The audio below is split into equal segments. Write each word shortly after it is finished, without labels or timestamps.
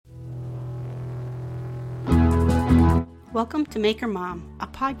Welcome to Maker Mom, a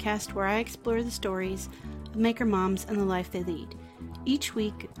podcast where I explore the stories of maker moms and the life they lead. Each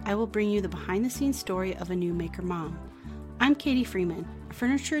week, I will bring you the behind-the-scenes story of a new maker mom. I'm Katie Freeman, a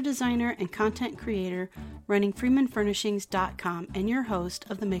furniture designer and content creator running freemanfurnishings.com and your host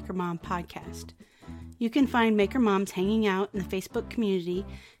of the Maker Mom podcast. You can find Maker Moms hanging out in the Facebook community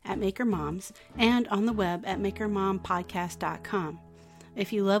at Maker Moms and on the web at makermompodcast.com.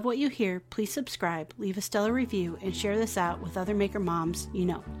 If you love what you hear, please subscribe, leave a stellar review, and share this out with other maker moms you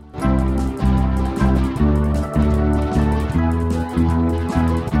know.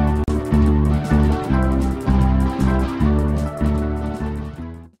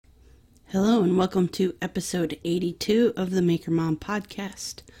 Hello and welcome to episode 82 of the Maker Mom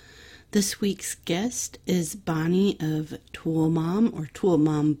podcast. This week's guest is Bonnie of Tool Mom, or Tool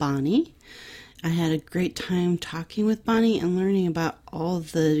Mom Bonnie. I had a great time talking with Bonnie and learning about all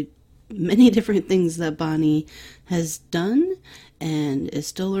the many different things that Bonnie has done and is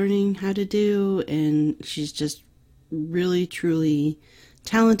still learning how to do. And she's just really, truly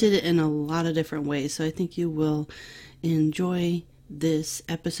talented in a lot of different ways. So I think you will enjoy this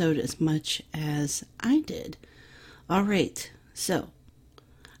episode as much as I did. All right. So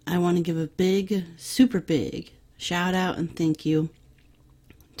I want to give a big, super big shout out and thank you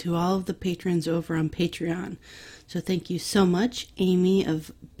to all of the patrons over on Patreon. So thank you so much, Amy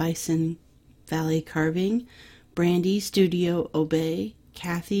of Bison Valley Carving, Brandy Studio Obey,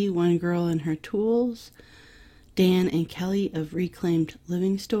 Kathy One Girl and Her Tools, Dan and Kelly of Reclaimed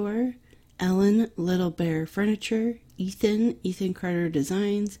Living Store, Ellen Little Bear Furniture, Ethan Carter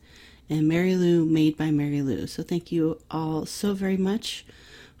Designs, and Mary Lou Made by Mary Lou. So thank you all so very much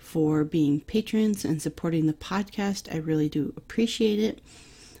for being patrons and supporting the podcast. I really do appreciate it.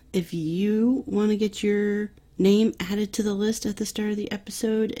 If you want to get your name added to the list at the start of the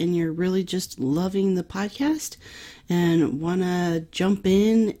episode and you're really just loving the podcast and want to jump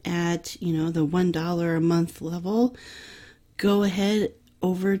in at, the $1 a month level, go ahead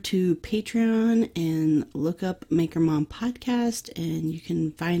over to Patreon and look up Maker Mom Podcast and you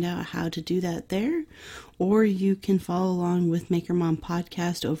can find out how to do that there. Or you can follow along with Maker Mom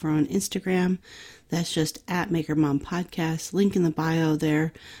Podcast over on Instagram. That's just at Maker Mom Podcast. Link in the bio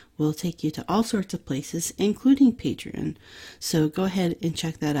there will take you to all sorts of places, including Patreon. So go ahead and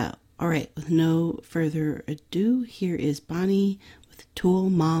check that out. All right, with no further ado, here is Bonnie with Tool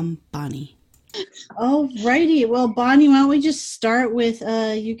Mom Bonnie. All righty. Well, Bonnie, why don't we just start with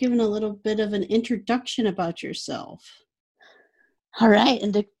you giving a little bit of an introduction about yourself. All right,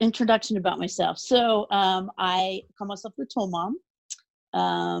 and the introduction about myself. So I call myself the Tool Mom.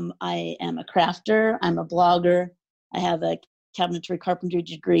 I am a crafter. I'm a blogger. I have a cabinetry carpentry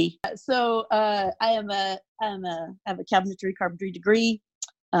degree. So I have a cabinetry carpentry degree.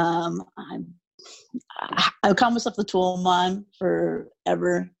 I call myself the Tool Mom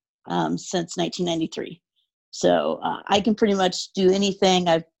forever since 1993. So I can pretty much do anything.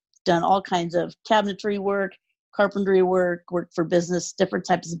 I've done all kinds of cabinetry work, carpentry work for business, different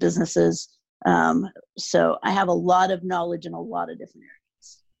types of businesses. So I have a lot of knowledge in a lot of different areas.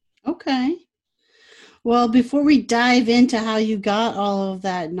 Okay. Well, before we dive into how you got all of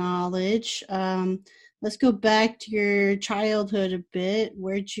that knowledge, let's go back to your childhood a bit.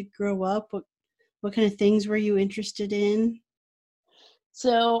 Where'd you grow up? What kind of things were you interested in?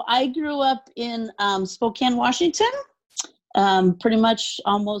 So I grew up in Spokane, Washington, pretty much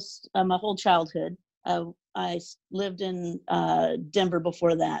almost my whole childhood. I lived in Denver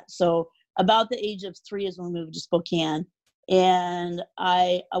before that. So about the age of 3 is when we moved to Spokane. And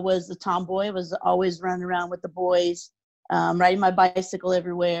I was a tomboy. I was always running around with the boys, riding my bicycle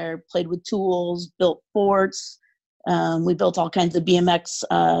everywhere, played with tools, built forts. We built all kinds of BMX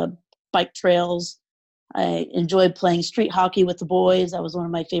bike trails. I enjoyed playing street hockey with the boys. That was one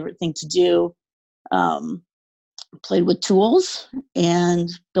of my favorite things to do. Played with tools and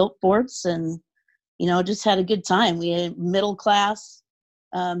built forts and, just had a good time. We had a middle class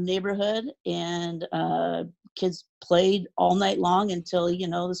neighborhood and kids played all night long until,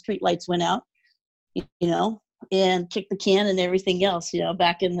 the street lights went out, and kicked the can and everything else,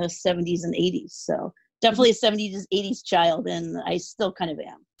 back in the 70s and 80s. So definitely a 70s, 80s child, and I still kind of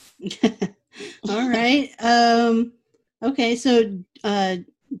am. All right. Okay. So do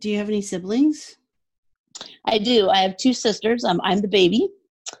you have any siblings? I do. I have 2 sisters. I'm the baby.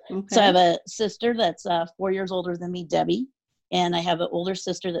 Okay. So I have a sister that's 4 years older than me, Debbie. And I have an older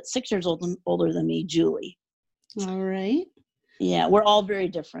sister that's 6 years older than me, Julie. All right. Yeah, we're all very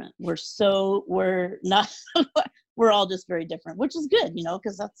different. We're not, we're all just very different, which is good,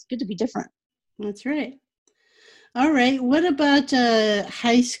 because that's good to be different. That's right. All right. What about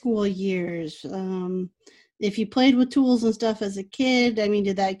high school years? if you played with tools and stuff as a kid, I mean,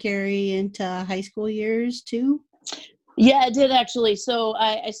 did that carry into high school years too? Yeah, it did actually. So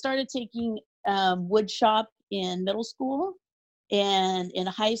I started taking wood shop in middle school, and in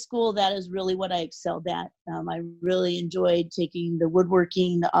high school, that is really what I excelled at. I really enjoyed taking the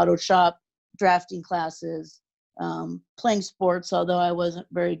woodworking, the auto shop, drafting classes, playing sports, although I wasn't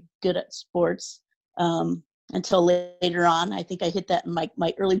very good at sports until later on. I think I hit that in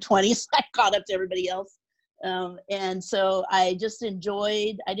my early 20s. I caught up to everybody else. And so I just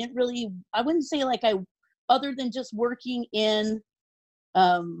enjoyed, I wouldn't say like other than just working in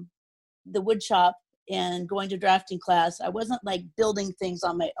the wood shop and going to drafting class, I wasn't like building things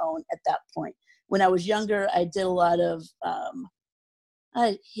on my own at that point. When I was younger, I did a lot of,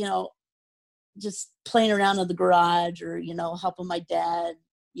 just playing around in the garage, or, helping my dad,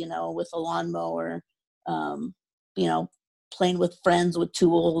 with a lawnmower, playing with friends with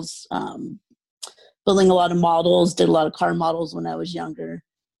tools, building a lot of models, did a lot of car models when I was younger.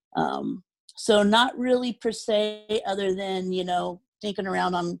 So not really per se, other than, thinking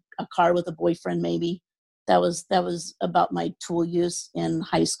around on a car with a boyfriend, maybe. That was about my tool use in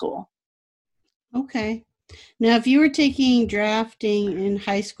high school. Okay. Now, if you were taking drafting in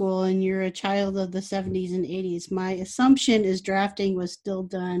high school and you're a child of the 70s and 80s, my assumption is drafting was still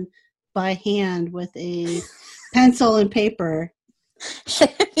done by hand with a pencil and paper.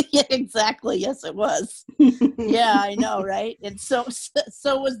 Yeah, exactly. Yes, it was. Yeah, I know, right? And so was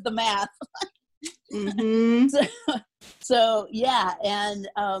the math. Mm-hmm. So yeah, and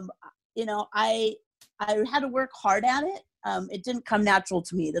I had to work hard at it. It didn't come natural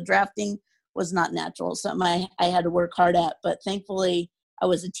to me. The drafting was not natural, something I had to work hard at. But thankfully, I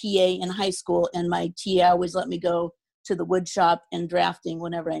was a TA in high school, and my TA always let me go to the wood shop and drafting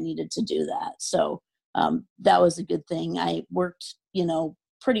whenever I needed to do that. So that was a good thing. I worked,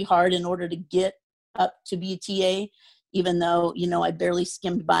 pretty hard in order to get up to be a TA, even though, I barely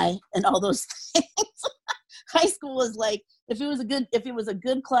skimmed by and all those things. High school was like, if it was a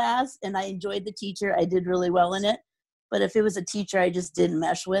good class and I enjoyed the teacher, I did really well in it. But if it was a teacher I just didn't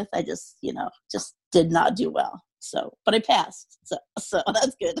mesh with, I just did not do well. So, but I passed. So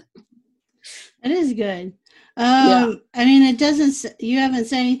that's good. That is good. Yeah. I mean, you haven't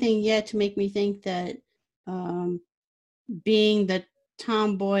said anything yet to make me think that being the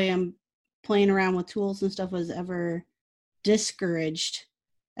tomboy and playing around with tools and stuff was ever discouraged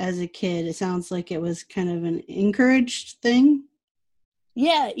as a kid. It sounds like it was kind of an encouraged thing.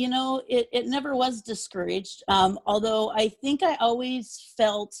 Yeah, it never was discouraged. Although I think I always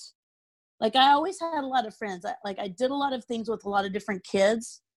felt like I always had a lot of friends. I did a lot of things with a lot of different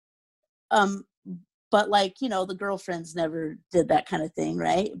kids. But the girlfriends never did that kind of thing,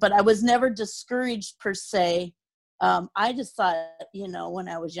 right? But I was never discouraged per se. I just thought, when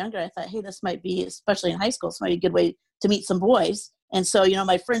I was younger, I thought, hey, this might be, especially in high school, this might be a good way to meet some boys. And so,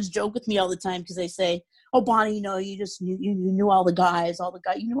 my friends joke with me all the time because they say, oh, Bonnie, you knew all the guys,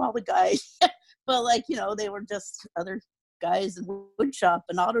 you knew all the guys. But they were just other guys in wood shop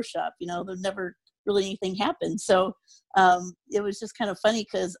and auto shop, there never really anything happened. So it was just kind of funny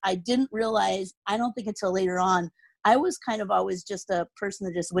because I didn't realize, I don't think until later on, I was kind of always just a person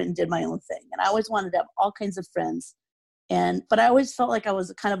that just went and did my own thing. And I always wanted to have all kinds of friends. But I always felt like I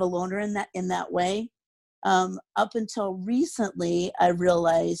was kind of a loner in that way. Up until recently, I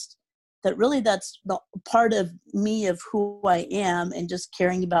realized that really that's the part of me, of who I am, and just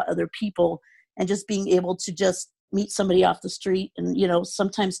caring about other people, and just being able to just meet somebody off the street and,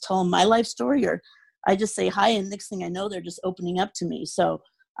 sometimes tell them my life story, or I just say hi, and next thing I know, they're just opening up to me. So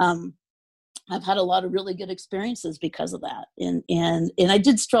I've had a lot of really good experiences because of that. And I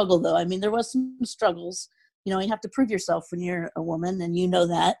did struggle, though. I mean, there was some struggles. You have to prove yourself when you're a woman, and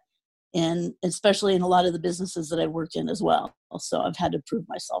that. And especially in a lot of the businesses that I worked in as well. So I've had to prove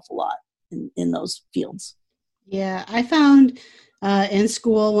myself a lot in those fields. Yeah, I found in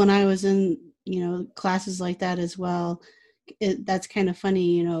school when I was in, classes like that as well, that's kind of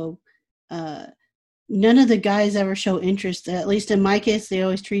funny, none of the guys ever show interest. At least in my case, they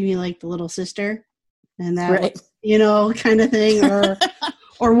always treat me like the little sister, and that, right. Kind of thing,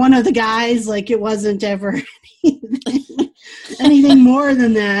 or one of the guys, like it wasn't ever anything more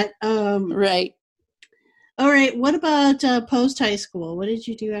than that. Right. All right. What about post high school? What did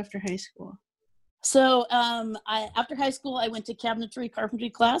you do after high school? So after high school, I went to cabinetry carpentry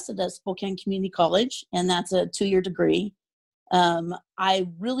class at Spokane Community College, and that's a 2-year degree. I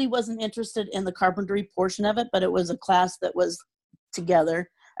really wasn't interested in the carpentry portion of it, but it was a class that was together.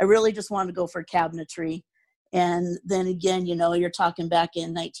 I really just wanted to go for cabinetry. And then again, you're talking back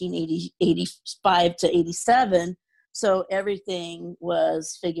in 1985 to 87. So everything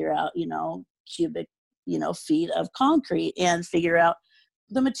was figure out, cubic feet of concrete and figure out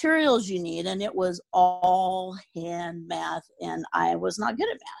the materials you need. And it was all hand math, and I was not good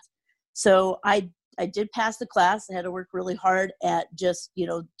at math. So I did pass the class. I had to work really hard at just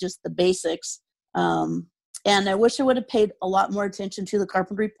the basics. And I wish I would have paid a lot more attention to the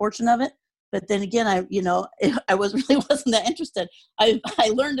carpentry portion of it. But then again, I wasn't that interested. I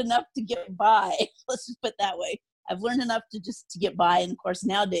learned enough to get by. Let's just put it that way. I've learned enough to get by. And of course,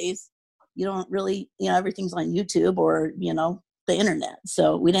 nowadays, you don't really, everything's on YouTube or, the internet.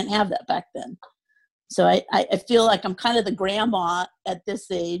 So we didn't have that back then. So I feel like I'm kind of the grandma at this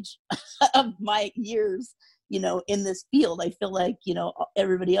age of my years, in this field. I feel like,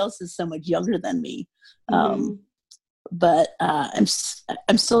 everybody else is so much younger than me. Mm-hmm. But I'm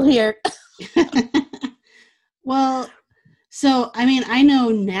still here. Well, so, I know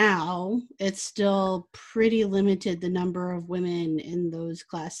now it's still pretty limited, the number of women in those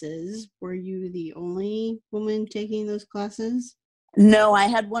classes. Were you the only woman taking those classes? No, I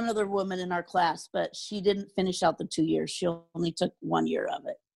had one other woman in our class, but she didn't finish out the 2 years. She only took 1 year of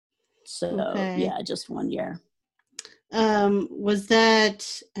it. So, Okay. Yeah, just 1 year. Was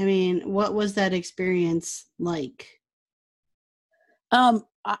that, what was that experience like?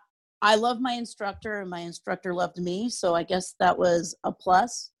 I love my instructor, and my instructor loved me. So I guess that was a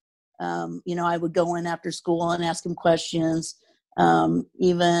plus. I would go in after school and ask him questions.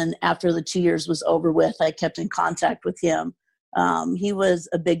 Even after the 2 years was over with, I kept in contact with him. He was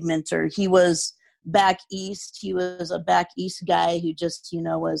a big mentor. He was back east. He was a back east guy who just,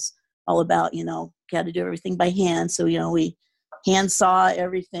 was all about, got to do everything by hand. So, we hand saw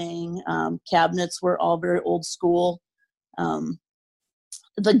everything. Cabinets were all very old school.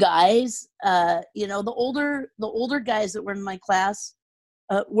 The guys, the older guys that were in my class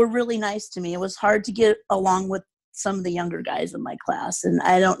were really nice to me. It was hard to get along with some of the younger guys in my class, and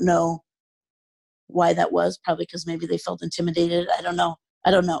I don't know why that was. Probably because maybe they felt intimidated. I don't know.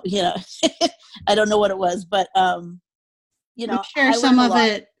 I don't know what it was, but I'm sure some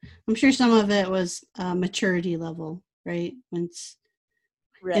of it was maturity level, right?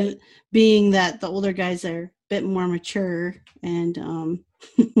 Right. Being that the older guys are a bit more mature and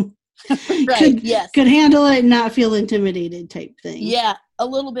right. could handle it and not feel intimidated type thing. Yeah, a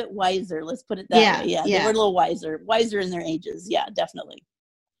little bit wiser. Let's put it that way. Yeah, they were a little wiser in their ages. Yeah, definitely.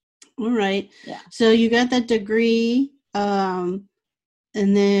 All right. Yeah. So you got that degree, and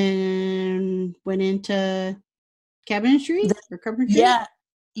then went into cabinetry or carpentry?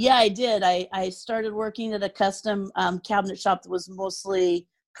 Yeah, I did. I started working at a custom cabinet shop that was mostly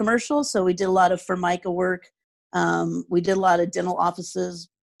commercial. So we did a lot of Formica work. We did a lot of dental offices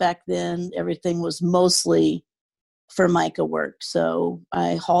back then. Everything was mostly Formica work. So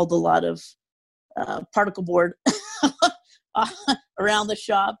I hauled a lot of particle board around the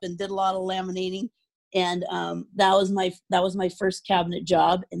shop and did a lot of laminating. And that was my first cabinet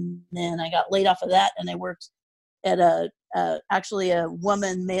job. And then I got laid off of that, and I worked at actually a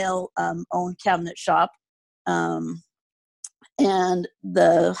woman male owned cabinet shop. And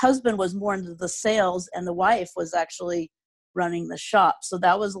the husband was more into the sales, and the wife was actually running the shop. So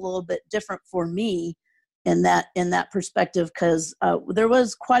that was a little bit different for me in that perspective, because there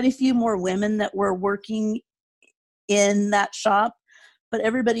was quite a few more women that were working in that shop, but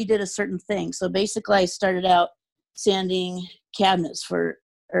everybody did a certain thing. So basically I started out sanding cabinets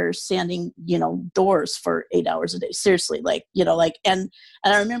or sanding, doors for 8 hours a day. Seriously, and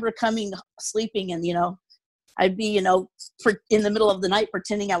I remember sleeping and, I'd be, in the middle of the night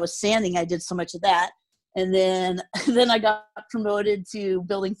pretending I was sanding. I did so much of that. And then I got promoted to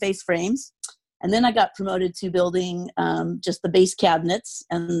building face frames. And then I got promoted to building just the base cabinets.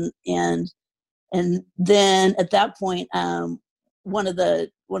 And then at that point, one of the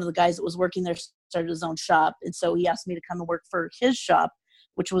guys that was working there started his own shop. And so he asked me to come and work for his shop,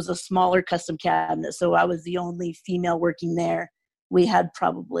 which was a smaller custom cabinet. So I was the only female working there. We had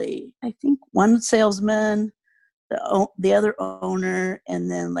probably, I think, one salesman, the other owner,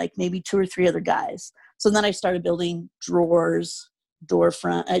 and then like maybe 2 or 3 other guys. So then I started building drawers, door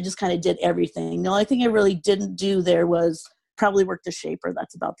front. I just kind of did everything. The only thing I really didn't do there was probably worked a shaper.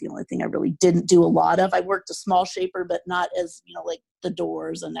 That's about the only thing I really didn't do a lot of. I worked a small shaper, but not as, like the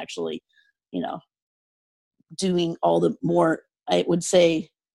doors and actually, doing all the more, I would say,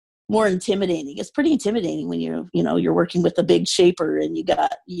 more intimidating. It's pretty intimidating when you're working with a big shaper and you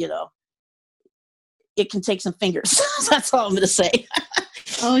got, it can take some fingers. That's all I'm going to say.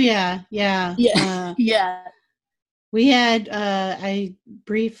 Oh yeah. Yeah. Yeah. We had, I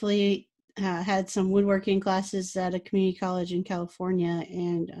briefly had some woodworking classes at a community college in California.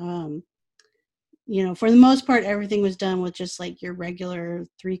 And, for the most part, everything was done with just like your regular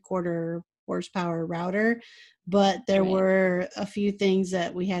 3/4 horsepower router, but there were a few things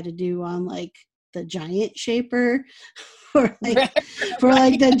that we had to do on like the giant shaper for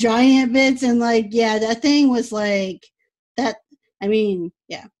like the giant bits. And like, yeah, that thing was like that. I mean,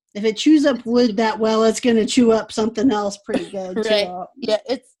 yeah, if it chews up wood that well, it's going to chew up something else pretty good. Right. Too. Yeah.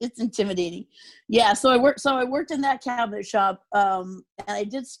 It's intimidating. Yeah. So I worked in that cabinet shop. And I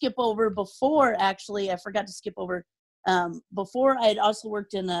did skip over before, actually, I forgot to skip over. Before I had also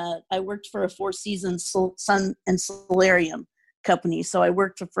worked I worked for a Four Seasons sun and solarium company. So I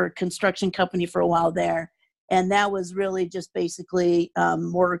worked for a construction company for a while there. And that was really just basically,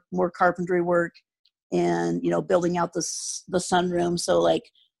 more carpentry work and, building out the sunroom. So like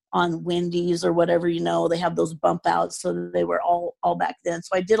on Wendy's or whatever, they have those bump outs. So they were all back then.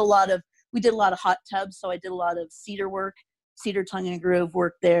 So we did a lot of hot tubs. So I did a lot of cedar tongue and groove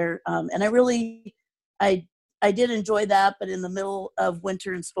work there. And I did enjoy that, but in the middle of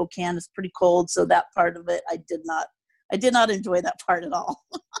winter in Spokane, it's pretty cold. So that part of it, I did not enjoy that part at all.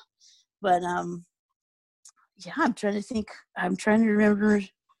 But, yeah, I'm trying to remember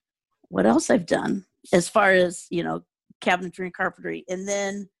what else I've done as far as, cabinetry and carpentry. And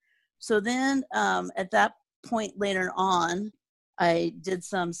then, at that point later on, I did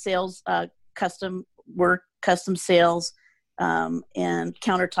some sales, custom work, custom sales, and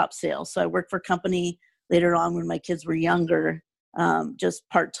countertop sales. So I worked for a company later on when my kids were younger, just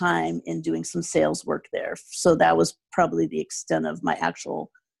part-time in doing some sales work there. So that was probably the extent of my actual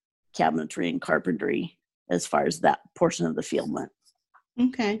cabinetry and carpentry as far as that portion of the field went.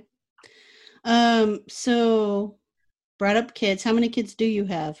 Okay. So brought up kids. How many kids do you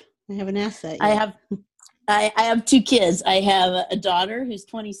have? I haven't asked that yet. I have 2 kids. I have a daughter who's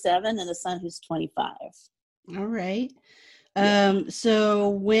 27 and a son who's 25. All right. So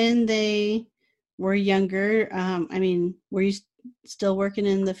when they were younger, were you still working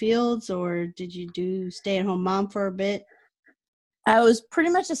in the fields, or did you do stay-at-home mom for a bit? I was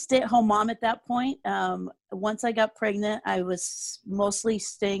pretty much a stay-at-home mom at that point. Once I got pregnant, I was mostly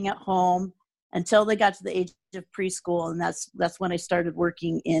staying at home until they got to the age of preschool, and that's when I started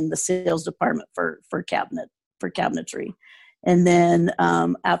working in the sales department for cabinetry. And then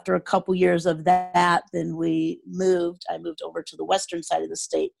after a couple years of that, then I moved over to the western side of the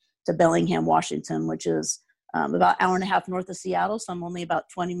state to Bellingham, Washington, which is about an hour and a half north of Seattle. So I'm only about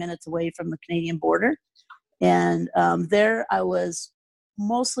 20 minutes away from the Canadian border. And there I was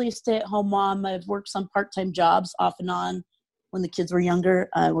mostly a stay-at-home mom. I've worked some part-time jobs off and on when the kids were younger.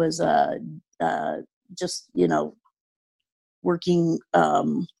 I was just, working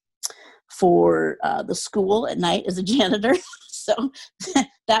for the school at night as a janitor. So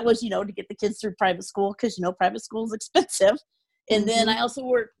that was, to get the kids through private school, because, private school is expensive. And then I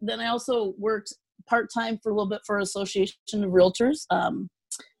also worked part-time for a little bit for Association of Realtors.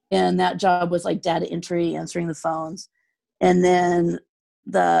 And that job was like data entry, answering the phones. And then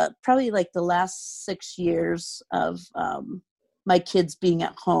probably like the last 6 years of my kids being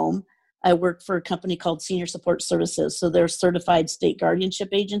at home, I worked for a company called Senior Support Services. So they're a certified state guardianship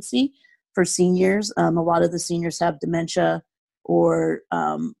agency for seniors. A lot of the seniors have dementia, or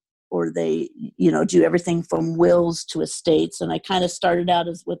they, do everything from wills to estates. And I kind of started out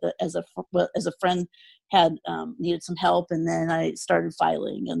as a friend had needed some help, and then I started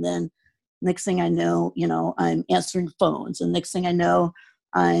filing. And then next thing I know, I'm answering phones. And next thing I know,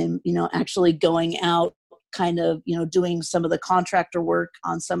 I'm, actually going out, kind of, doing some of the contractor work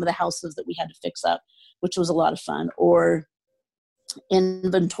on some of the houses that we had to fix up, which was a lot of fun, or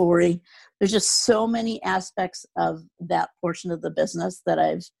inventory. There's just so many aspects of that portion of the business that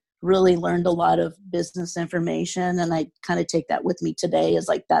I've really learned a lot of business information. And I kind of take that with me today, is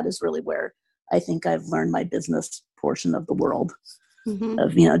like, that is really where I think I've learned my business portion of the world,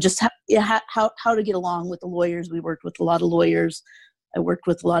 of, just how to get along with the lawyers. We worked with a lot of lawyers. I worked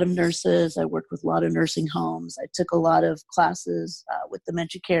with a lot of nurses. I worked with a lot of nursing homes. I took a lot of classes with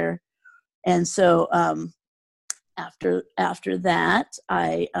dementia care. And so after that,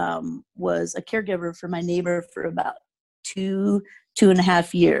 I was a caregiver for my neighbor for about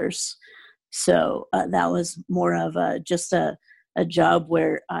 2.5 years. So that was more of just a job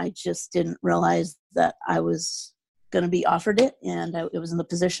where I just didn't realize that I was going to be offered it. And it was in the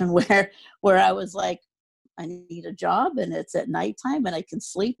position where I was like, I need a job, and it's at nighttime, and I can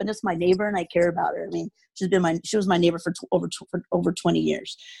sleep, and it's my neighbor, and I care about her. I mean, she was my neighbor for over 20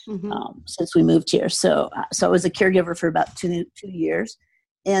 years since we moved here. So I was a caregiver for about two years,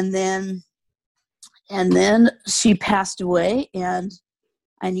 and then she passed away, and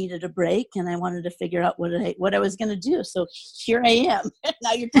I needed a break, and I wanted to figure out what I was going to do. So here I am.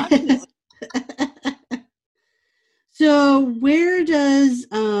 Now you're talking to me. So where does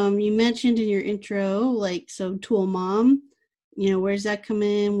you mentioned in your intro, like, so Tool Mom, where's that come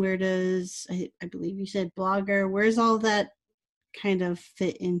in? Where does I believe you said blogger, where's all that kind of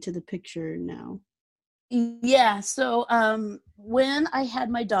fit into the picture now? Yeah. So when I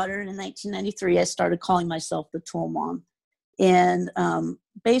had my daughter in 1993, I started calling myself the Tool Mom. And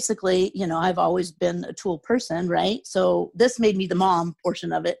basically, I've always been a tool person, right? So this made me the mom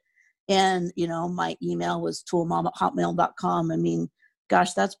portion of it. And, my email was toolmom@hotmail.com. I mean,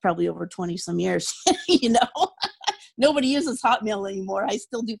 gosh, that's probably over 20 some years, Nobody uses Hotmail anymore. I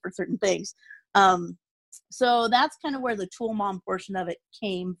still do for certain things. So that's kind of where the Tool Mom portion of it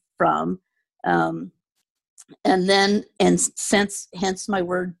came from. Hence my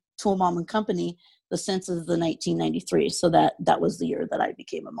word Tool Mom and Company, the sense of the 1993. So that was the year that I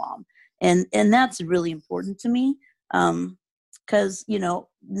became a mom. And that's really important to me. Cause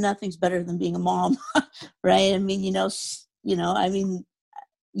nothing's better than being a mom, right? I mean,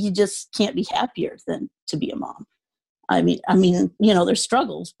 you just can't be happier than to be a mom. I mean, there's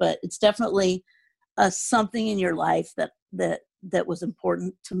struggles, but it's definitely something in your life that was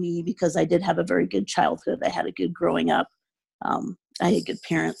important to me because I did have a very good childhood. I had a good growing up. I had good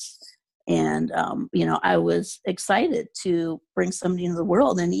parents. And, I was excited to bring somebody into the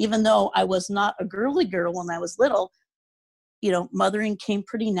world. And even though I was not a girly girl when I was little, mothering came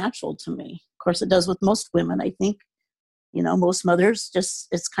pretty natural to me. Of course, it does with most women, I think. Most mothers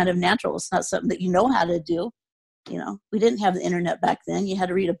it's kind of natural. It's not something that you know how to do. We didn't have the internet back then. You had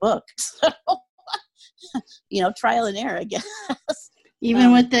to read a book. So, trial and error, I guess.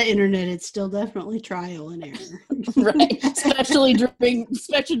 Even with the internet, it's still definitely trial and error. Right. Especially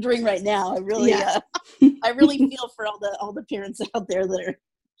during right now. I really feel for all the parents out there that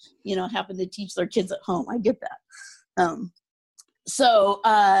are, having to teach their kids at home. I get that. So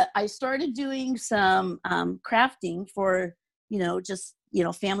I started doing some crafting for, just,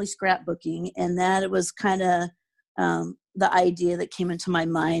 family scrapbooking. And that it was kind of the idea that came into my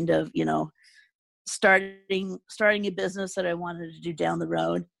mind of, starting a business that I wanted to do down the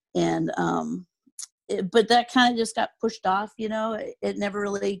road. And, but that kind of just got pushed off, it never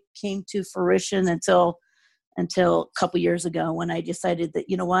really came to fruition until a couple years ago when I decided that,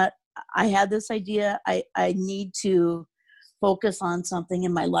 what, I had this idea. I need to focus on something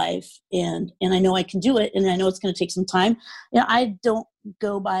in my life and I know I can do it. And I know it's going to take some time. I don't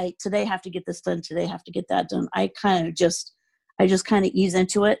go by today, have to get this done. Today, have to get that done. I just kind of ease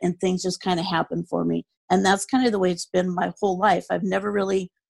into it and things just kind of happen for me. And that's kind of the way it's been my whole life. I've never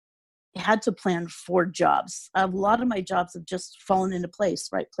really had to plan for jobs. A lot of my jobs have just fallen into place,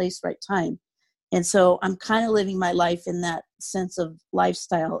 right time. And so I'm kind of living my life in that sense of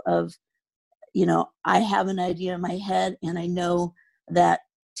lifestyle of, I have an idea in my head and I know that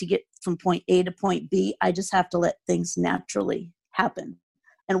to get from point A to point B, I just have to let things naturally happen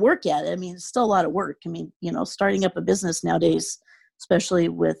and work at it. I mean, it's still a lot of work. I mean, starting up a business nowadays, especially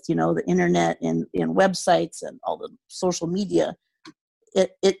with, the internet and websites and all the social media,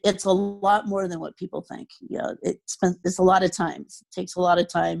 it's a lot more than what people think. It's a lot of time. It takes a lot of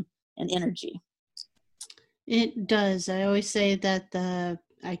time and energy. It does. I always say that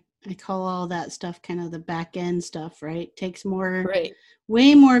I call all that stuff kind of the back end stuff, right? It takes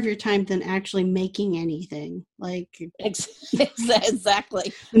way more of your time than actually making anything. Like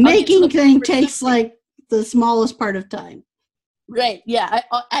exactly. The making thing takes like the smallest part of time. Right. Yeah.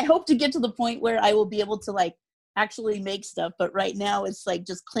 I hope to get to the point where I will be able to like actually make stuff. But right now it's like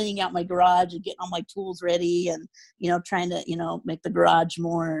just cleaning out my garage and getting all my tools ready and, trying to, make the garage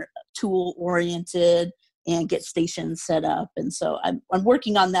more tool oriented and get stations set up. And so I'm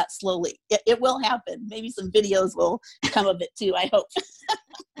working on that slowly. It will happen. Maybe some videos will come of it too, I hope.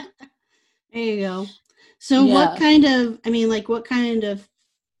 There you go. So what kind of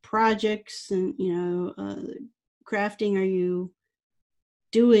projects and, crafting are you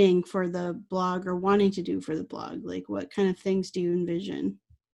doing for the blog or wanting to do for the blog? Like what kind of things do you envision?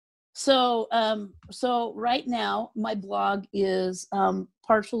 So right now my blog is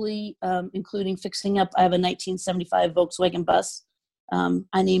partially including fixing up. I have a 1975 Volkswagen bus.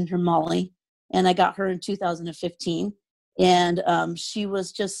 I named her Molly, and I got her in 2015. And she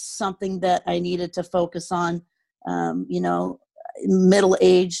was just something that I needed to focus on. Middle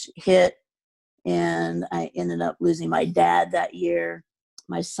age hit, and I ended up losing my dad that year.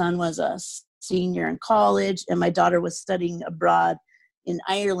 My son was a senior in college, and my daughter was studying abroad in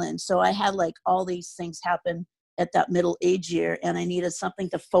Ireland. So I had like all these things happen at that middle age year, and I needed something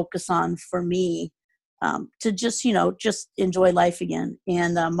to focus on for me to just, just enjoy life again.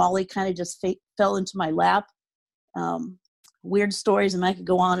 And Molly kind of just fell into my lap. weird stories, and I could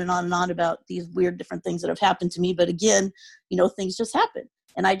go on and on and on about these weird different things that have happened to me. But again, you know, things just happen,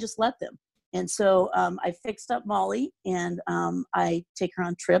 and I just let them. And so I fixed up Molly, and I take her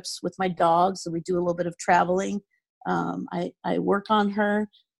on trips with my dog. So we do a little bit of traveling. I work on her.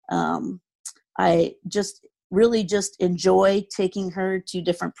 I just really just enjoy taking her to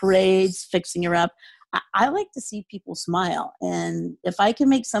different parades, fixing her up. I like to see people smile. And if I can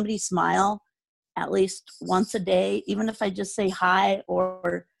make somebody smile at least once a day, even if I just say hi,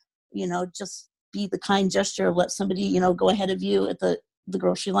 or, you know, just be the kind gesture of let somebody, you know, go ahead of you at the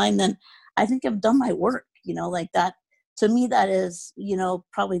grocery line, then I think I've done my work, you know, like that. To me, that is, you know,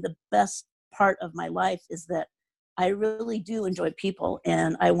 probably the best part of my life, is that I really do enjoy people,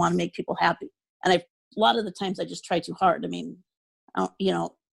 and I want to make people happy. And a lot of the times I just try too hard. I mean, you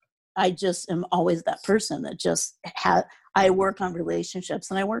know, I just am always that person that just I work on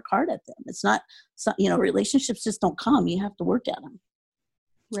relationships, and I work hard at them. It's not, you know, relationships just don't come. You have to work at them.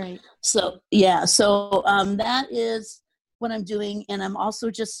 Right. So, yeah. So that is what I'm doing. And I'm also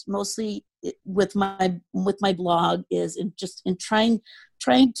just mostly with my blog is in trying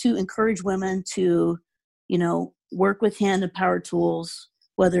to encourage women to, you know, work with hand and power tools,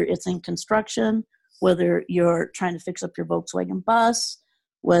 whether it's in construction, whether you're trying to fix up your Volkswagen bus,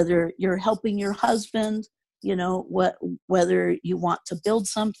 whether you're helping your husband, you know, whether you want to build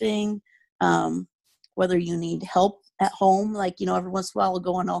something, whether you need help at home, like, you know, every once in a while I'll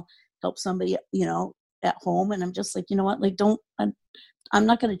go and I'll help somebody, you know, at home. And I'm just like, you know what, like, I'm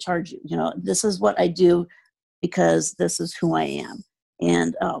not going to charge you, you know, this is what I do because this is who I am.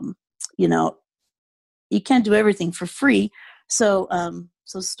 And, you know, you can't do everything for free. So,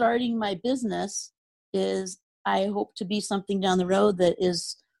 so starting my business is, I hope to be something down the road that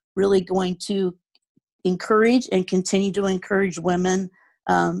is really going to encourage and continue to encourage women,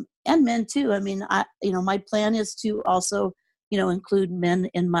 and men too. I mean, you know, my plan is to also, you know, include men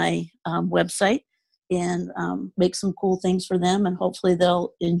in my website, and make some cool things for them, and hopefully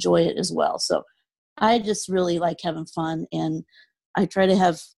they'll enjoy it as well. So I just really like having fun, and I try to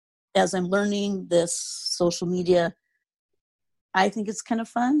have, as I'm learning this social media, I think it's kind of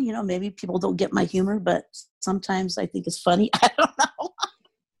fun. You know, maybe people don't get my humor, but sometimes I think it's funny. I don't know.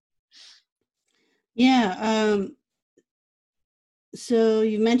 Yeah. So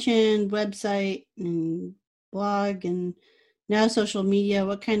you mentioned website and blog and now social media.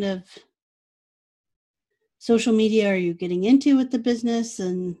 What kind of social media are you getting into with the business?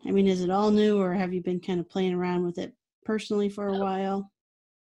 And I mean, is it all new, or have you been kind of playing around with it personally for a while?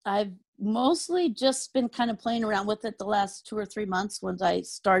 I've mostly just been kind of playing around with it the last 2 or 3 months when I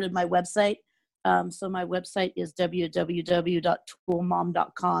started my website. So my website is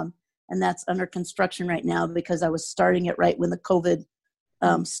www.toolmom.com, and that's under construction right now because I was starting it right when the COVID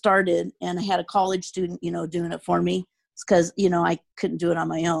started, and I had a college student, you know, doing it for me. It's because, you know, I couldn't do it on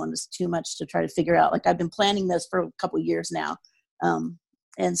my own. It's too much to try to figure out. Like, I've been planning this for a couple of years now.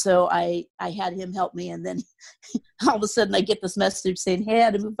 And so I had him help me, and then all of a sudden I get this message saying, hey, I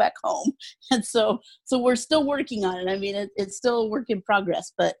had to move back home. And so we're still working on it. I mean, it's still a work in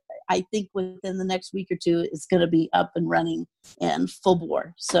progress, but I think within the next week or two, it's going to be up and running and full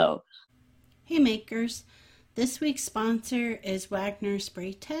bore. So, hey makers, this week's sponsor is Wagner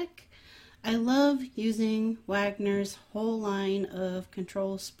Spray Tech. I love using Wagner's whole line of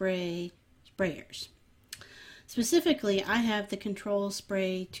control sprayers. Specifically, I have the Control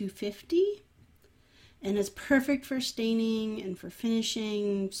Spray 250, and it's perfect for staining and for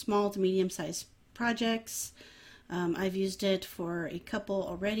finishing small to medium-sized projects. I've used it for a couple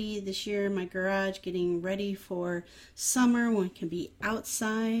already this year in my garage, getting ready for summer when it can be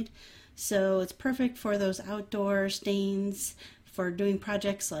outside. So it's perfect for those outdoor stains, for doing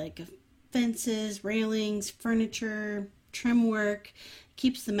projects like fences, railings, furniture, trim work.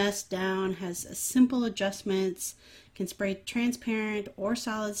 Keeps the mess down, has simple adjustments, can spray transparent or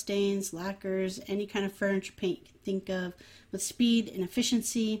solid stains, lacquers, any kind of furniture paint you can think of with speed and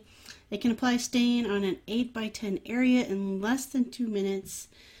efficiency. It can apply stain on an 8x10 area in less than 2 minutes.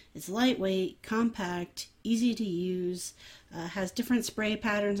 It's lightweight, compact, easy to use, has different spray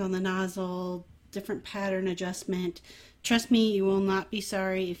patterns on the nozzle, different pattern adjustment. Trust me, you will not be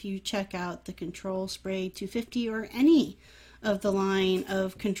sorry if you check out the Control Spray 250 or any of the line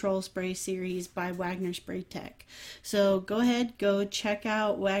of control spray series by Wagner Spray Tech. So go ahead, go check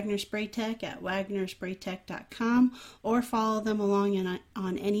out Wagner Spray Tech at wagnerspraytech.com, or follow them along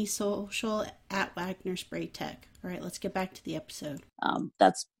on any social at Wagner Spray Tech. All right, let's get back to the episode.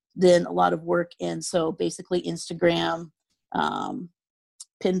 That's been a lot of work. And so basically Instagram,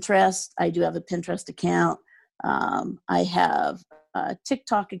 Pinterest. I do have a Pinterest account. I have a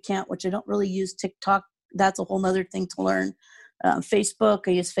TikTok account, which I don't really use TikTok that's a whole nother thing to learn. Facebook,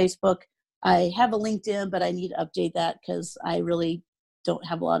 I use Facebook. I have a LinkedIn, but I need to update that because I really don't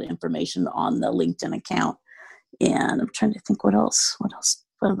have a lot of information on the LinkedIn account. And I'm trying to think what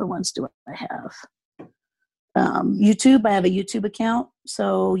other ones do I have? YouTube, I have a YouTube account.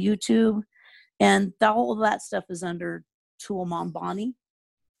 So YouTube, and all of that stuff is under Tool Mom Bonnie.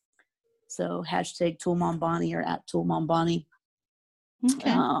 So hashtag Tool Mom Bonnie or at Tool Mom Bonnie.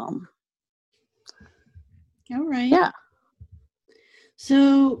 Okay. All right. Yeah.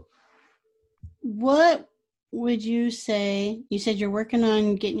 So what would you say? You said you're working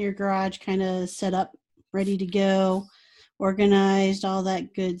on getting your garage kind of set up, ready to go, organized, all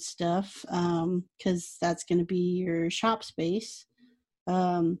that good stuff, because that's going to be your shop space.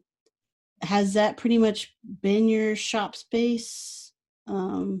 Has that pretty much been your shop space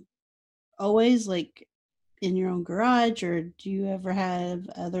always, like in your own garage, or do you ever have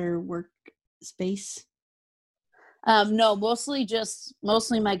other work space? No, mostly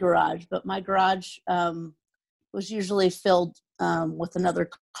my garage, but my garage was usually filled with another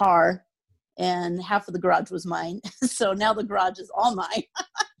car, and half of the garage was mine. So now the garage is all mine.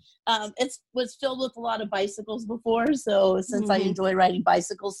 It was filled with a lot of bicycles before, so since I enjoy riding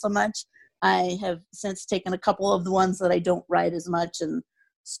bicycles so much, I have since taken a couple of the ones that I don't ride as much and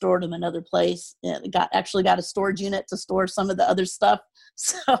stored them in another place. And actually got a storage unit to store some of the other stuff.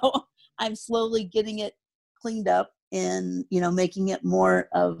 So I'm slowly getting it cleaned up and, making it more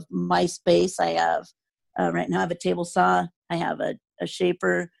of my space. I have, right now I have a table saw. I have a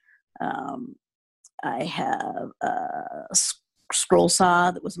shaper. I have a scroll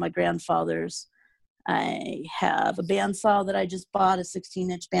saw that was my grandfather's. I have a bandsaw that I just bought, a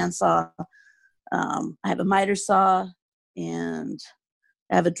 16-inch bandsaw. I have a miter saw, and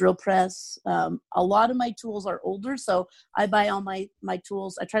I have a drill press. A lot of my tools are older, so I buy all my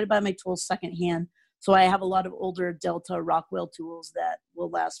tools. I try to buy my tools secondhand. So I have a lot of older Delta Rockwell tools that will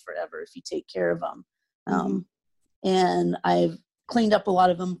last forever if you take care of them. And I've cleaned up a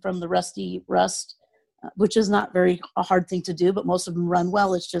lot of them from the rusty rust, which is not a hard thing to do, but most of them run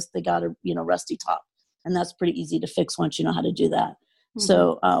well. It's just they got a rusty top, and that's pretty easy to fix once you know how to do that.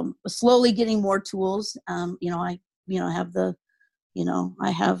 So slowly getting more tools. I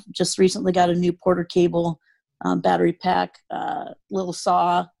have just recently got a new Porter cable, battery pack, little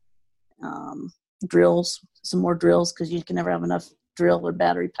saw, drills, some more drills, because you can never have enough drill or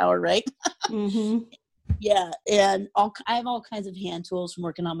battery power, right? Yeah, and I have all kinds of hand tools from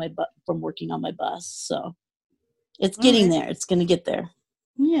working on my bus. So it's getting there. It's going to get there.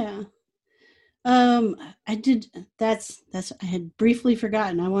 Yeah. I did. That's. I had briefly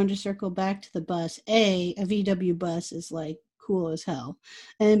forgotten. I wanted to circle back to the bus. A VW bus is like cool as hell,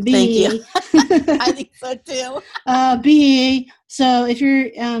 and B. Thank you. I think so too. B. So if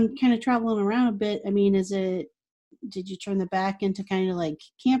you're kind of traveling around a bit, I mean, did you turn the back into kind of like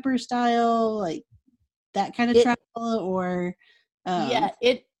camper style, like that kind of travel, or? Yeah,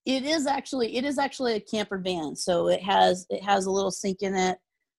 it is actually a camper van. So it has a little sink in it.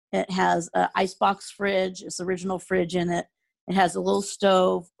 It has an icebox fridge. It's original fridge in it. It has a little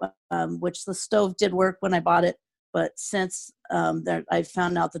stove, which the stove did work when I bought it. But since I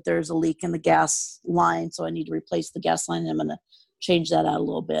found out that there's a leak in the gas line, so I need to replace the gas line, and I'm going to change that out a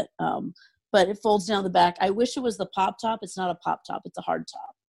little bit. But it folds down the back. I wish it was the pop top. It's not a pop top. It's a hard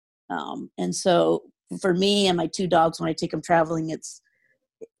top. And so for me and my two dogs, when I take them traveling, it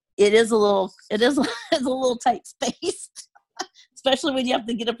is a little tight space. Especially when you have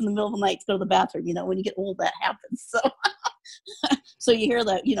to get up in the middle of the night to go to the bathroom. When you get old, that happens. So, so you hear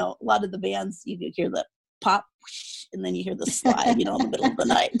that. A lot of the bands, you hear the pop, and then you hear the slide. In the middle of the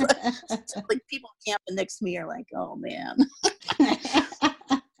night. So, like people camping next to me are like, "Oh man."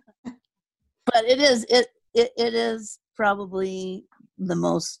 But it is probably the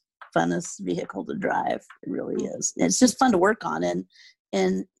most funnest vehicle to drive. It really is. It's just fun to work on,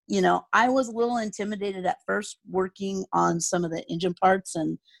 and I was a little intimidated at first working on some of the engine parts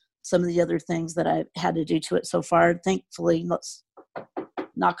and some of the other things that I've had to do to it so far. Thankfully, let's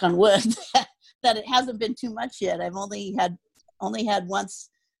knock on wood, that it hasn't been too much yet. I've only had once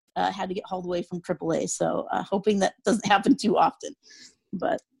had to get hauled away from AAA. So hoping that doesn't happen too often.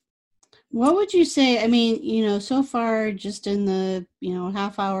 But what would you say? I mean, so far, just in the,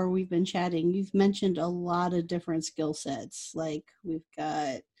 half hour we've been chatting, you've mentioned a lot of different skill sets. Like we've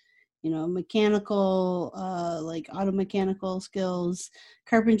got, mechanical, like auto mechanical skills,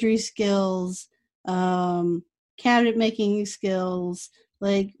 carpentry skills, cabinet making skills.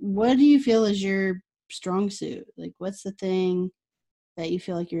 Like, what do you feel is your strong suit? Like, what's the thing that you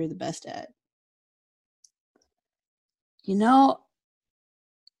feel like you're the best at?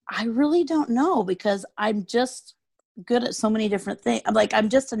 I really don't know, because I'm just good at so many different things. I'm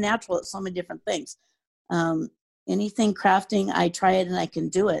just a natural at so many different things. Um, Anything crafting, I try it and I can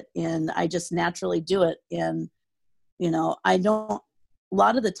do it, and I just naturally do it. And, I don't, a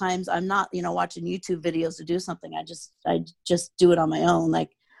lot of the times I'm not, watching YouTube videos to do something. I just do it on my own.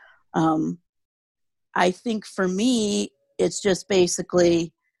 I think for me, it's just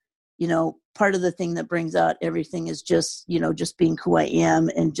basically, part of the thing that brings out everything is just, just being who I am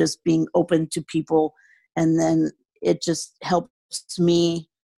and just being open to people. And then it just helps me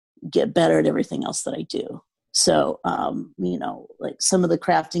get better at everything else that I do. So, like some of the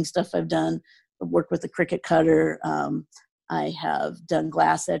crafting stuff I've done, I've worked with a Cricut cutter. I have done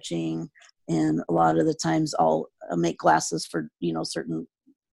glass etching, and a lot of the times I'll make glasses for,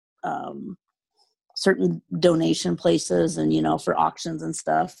 certain donation places, and, for auctions and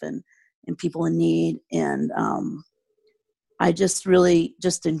stuff, and people in need. And I just really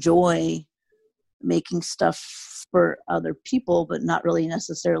just enjoy making stuff for other people, but not really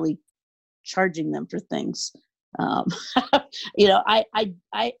necessarily charging them for things. I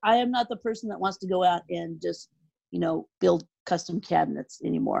am not the person that wants to go out and just, build custom cabinets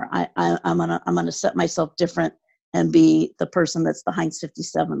anymore. I'm gonna set myself different and be the person that's the Heinz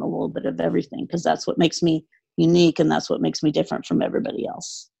 57, a little bit of everything, because that's what makes me unique, and that's what makes me different from everybody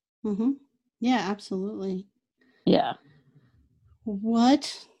else. Mm-hmm. Yeah, absolutely. Yeah.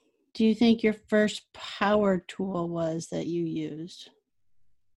 What do you think your first power tool was that you used?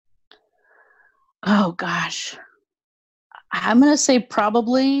 Oh gosh, I'm gonna say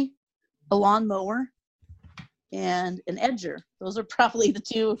probably a lawnmower and an edger. Those are probably the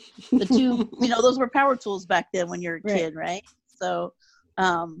two, those were power tools back then when you're a kid, right? So,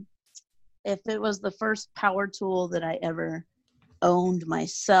 if it was the first power tool that I ever owned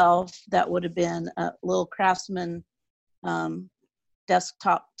myself, that would have been a little Craftsman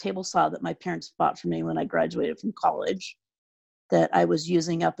desktop table saw that my parents bought for me when I graduated from college, that I was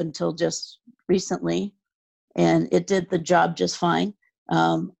using up until just recently, and it did the job just fine.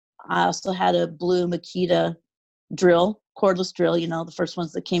 I also had a blue Makita drill, cordless drill, the first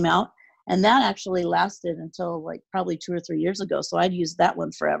ones that came out, and that actually lasted until like probably 2 or 3 years ago. So I'd used that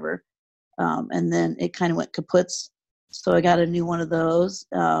one forever, and then it kind of went kaput. So I got a new one of those.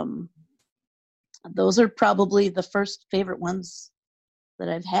 Those are probably the first favorite ones that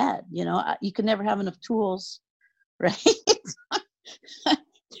I've had. You can never have enough tools, right?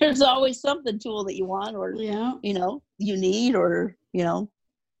 There's always something tool that you want, or you need, or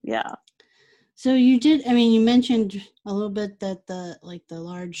yeah. So you mentioned a little bit that the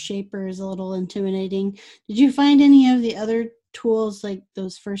large shaper is a little intimidating. Did you find any of the other tools, like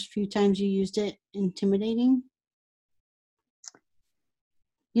those first few times you used it, intimidating?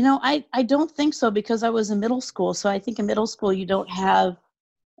 I don't think so, because I was in middle school. So I think in middle school you don't have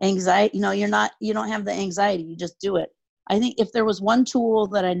anxiety. You don't have the anxiety. You just do it. I think if there was one tool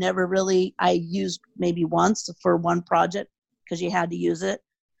that I used maybe once for one project because you had to use it,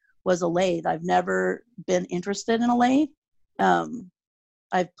 was a lathe. I've never been interested in a lathe.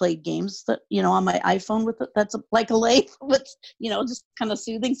 I've played games that, on my iPhone with it. That's like a lathe, but, just kind of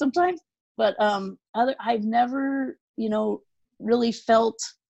soothing sometimes. But I've never, really felt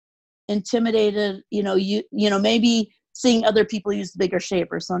intimidated, maybe seeing other people use the bigger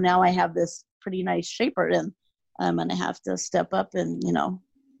shaper. So now I have this pretty nice shaper, and I'm going to have to step up and,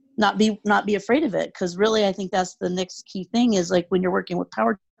 not be afraid of it. Cause really, I think that's the next key thing, is like when you're working with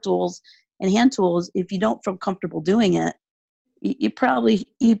power tools and hand tools, if you don't feel comfortable doing it, you probably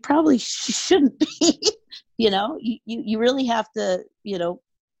shouldn't be. You really have to,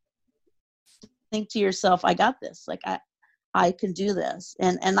 think to yourself, I got this. Like I can do this.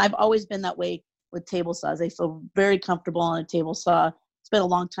 And I've always been that way with table saws. I feel very comfortable on a table saw. It's been a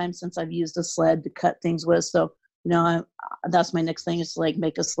long time since I've used a sled to cut things with. So, that's my next thing, is to like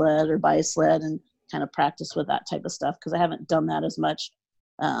make a sled or buy a sled and kind of practice with that type of stuff, because I haven't done that as much.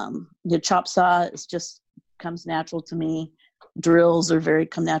 The chop saw just comes natural to me. Drills are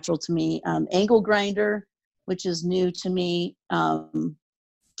come natural to me. Angle grinder, which is new to me. I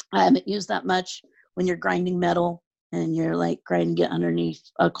haven't used that much. When you're grinding metal and you're like grinding it underneath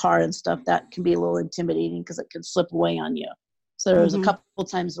a car and stuff, that can be a little intimidating because it can slip away on you. So there was a couple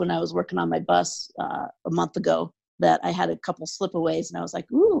times when I was working on my bus a month ago that I had a couple slipaways, and I was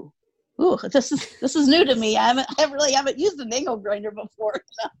like, ooh, this is new to me. I really haven't used an angle grinder before.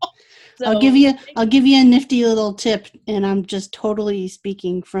 So, I'll give you a nifty little tip, and I'm just totally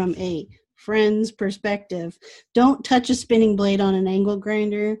speaking from a friend's perspective. Don't touch a spinning blade on an angle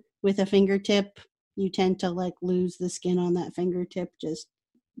grinder with a fingertip. You tend to lose the skin on that fingertip. Just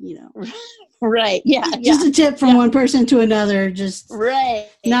Right. Yeah. Just a tip from one person to another. Just right.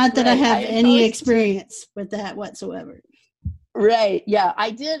 Not that I have any totally experience with that whatsoever. Right. Yeah,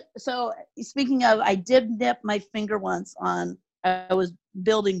 I did. So speaking of, I did nip my finger once on, I was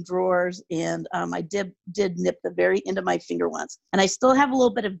building drawers, and I did nip the very end of my finger once, and I still have a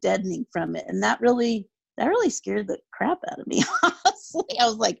little bit of deadening from it. And that really scared the crap out of me. Honestly, I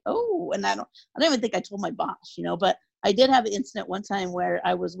was like, oh, and I don't even think I told my boss, but I did have an incident one time where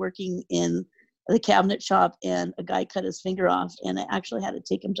I was working in the cabinet shop and a guy cut his finger off, and I actually had to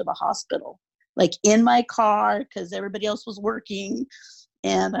take him to the hospital, like in my car, because everybody else was working.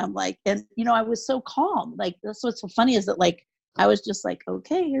 And I'm like, and I was so calm. Like, that's what's so funny, is that, like, I was just like,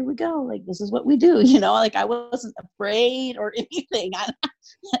 okay, here we go. Like, this is what we do. Like, I wasn't afraid or anything.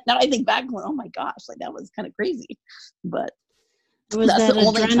 Now I think back, going, oh my gosh, like, that was kind of crazy. But it was that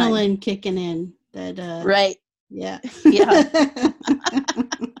adrenaline kicking in. That right. Yeah. Yeah.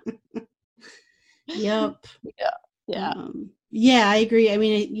 Yep. Yeah. Yeah, I agree. I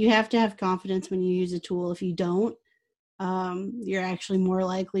mean, you have to have confidence when you use a tool. If you don't, you're actually more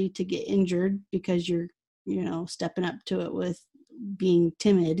likely to get injured because you're, stepping up to it with being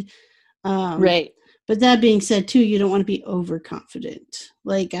timid. Right. But that being said, too, you don't want to be overconfident.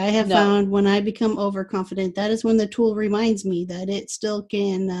 Like, I have found when I become overconfident, that is when the tool reminds me that it still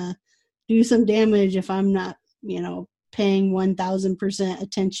can do some damage if I'm not, paying 1000%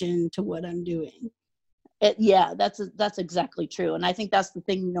 attention to what I'm doing. Yeah, that's exactly true. And I think that's the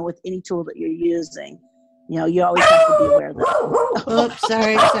thing, with any tool that you're using, you always have to be aware of that. Oops,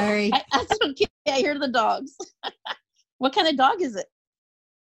 sorry. That's okay. I hear the dogs. What kind of dog is it?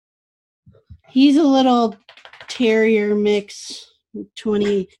 He's a little terrier mix,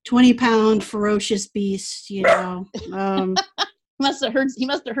 20-pound ferocious beast, He must have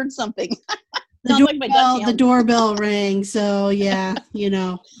heard something. The doorbell rang, so yeah,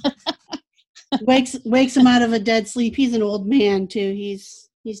 wakes him out of a dead sleep. He's an old man too. He's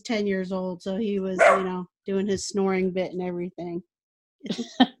 10 years old, so he was, doing his snoring bit and everything.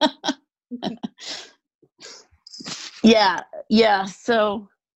 Yeah. So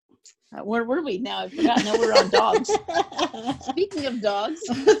where were we now? I forgot. Now we're on dogs. Speaking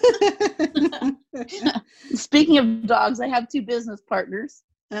of dogs, I have two business partners,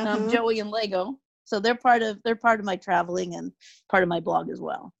 Joey and Lego. So they're part of my traveling and part of my blog as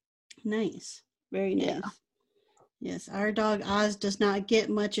well. Nice. Very nice. Yeah. Yes, our dog Oz does not get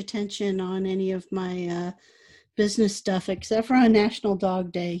much attention on any of my business stuff, except for on National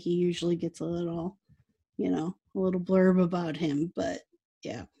Dog Day. He usually gets a little blurb about him, but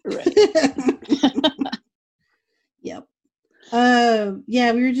yeah. Right. Yep.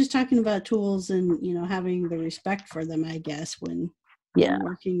 Yeah, we were just talking about tools and, having the respect for them, I guess, when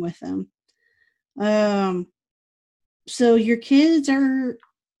working with them. So your kids are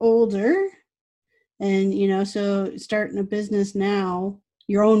older, and, so starting a business now,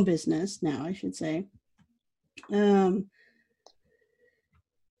 your own business now, I should say. Do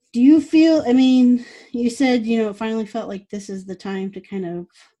you feel, you said, it finally felt like this is the time to kind of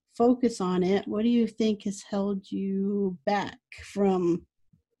focus on it. What do you think has held you back from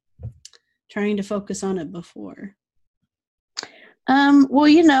trying to focus on it before?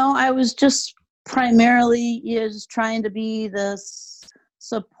 Well, I was just primarily is trying to be the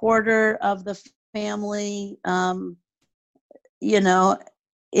supporter of the family, and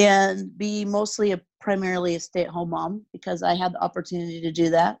be mostly primarily a stay-at-home mom, because I had the opportunity to do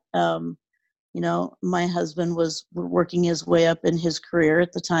that. My husband was working his way up in his career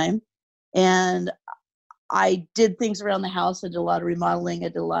at the time, and I did things around the house. I did a lot of remodeling. I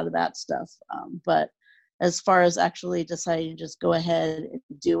did a lot of that stuff. But as far as actually deciding to just go ahead and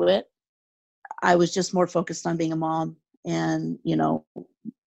do it, I was just more focused on being a mom and,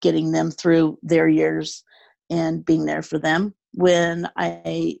 getting them through their years and being there for them. When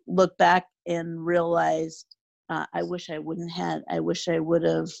I look back and realized, I wish I would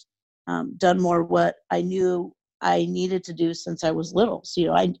have done more what I knew I needed to do since I was little.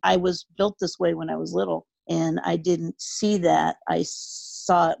 So, I was built this way when I was little, and I didn't see that. I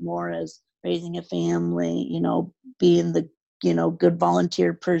saw it more as raising a family, being the, good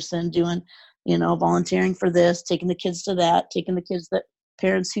volunteer person, doing, volunteering for this, taking the kids to that, taking the kids that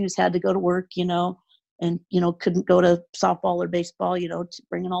parents who's had to go to work, and, couldn't go to softball or baseball,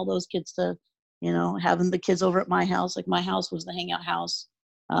 bringing all those kids to, having the kids over at my house. Like, my house was the hangout house,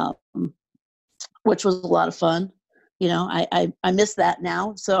 which was a lot of fun. I miss that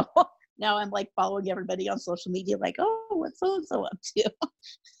now. So now I'm like following everybody on social media, like, oh, what's so-and-so up to?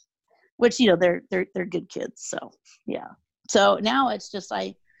 Which, they're good kids. So, yeah. So now it's just,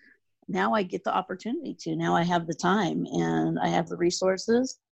 now I get the opportunity to. Now I have the time and I have the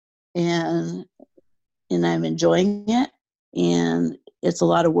resources, and I'm enjoying it. And it's a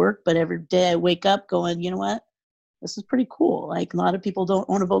lot of work, but every day I wake up going, you know what? This is pretty cool. Like, a lot of people don't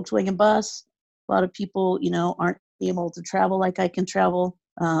own a Volkswagen bus. A lot of people, aren't able to travel like I can travel,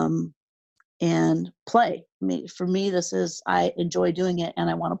 and play. For me, I enjoy doing it and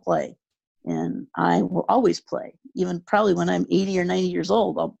I want to play. And I will always play, even probably when I'm 80 or 90 years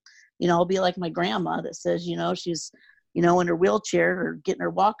old. I'll be like my grandma that says, she's, in her wheelchair or getting her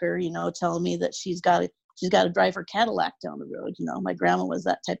walker, telling me that she's got to drive her Cadillac down the road. My grandma was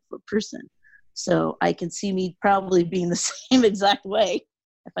that type of a person. So I can see me probably being the same exact way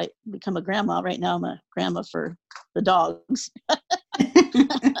if I become a grandma. Right now, I'm a grandma for the dogs.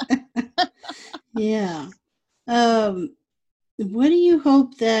 Yeah. What do you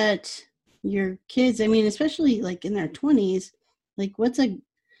hope that your kids, I mean, especially like in their 20s, like what do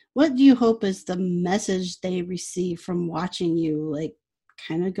you hope is the message they receive from watching you, like,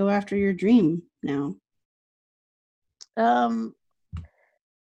 kind of go after your dream now?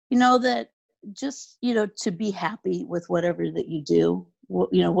 That just, to be happy with whatever that you do,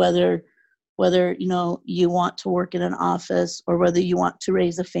 whether you want to work in an office or whether you want to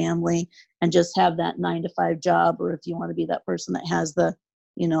raise a family and just have that 9-to-5 job, or if you want to be that person that has the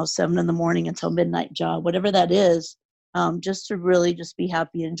 7 a.m. until midnight job, whatever that is, just to really just be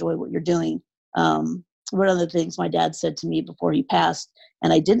happy and enjoy what you're doing. One of the things my dad said to me before he passed,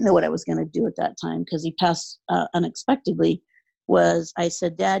 and I didn't know what I was going to do at that time because he passed unexpectedly, was I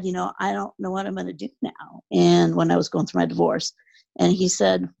said, Dad, I don't know what I'm going to do now. And when I was going through my divorce, and he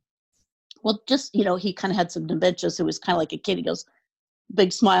said, well, just, he kind of had some dementia, so it was kind of like a kid. He goes,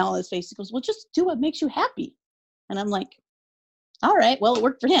 big smile on his face. He goes, well, just do what makes you happy. And I'm like, all right, well, it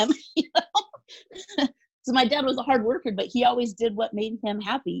worked for him. So my dad was a hard worker, but he always did what made him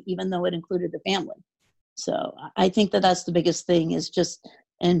happy, even though it included the family. So I think that that's the biggest thing, is just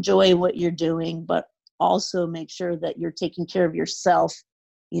enjoy what you're doing, but also make sure that you're taking care of yourself,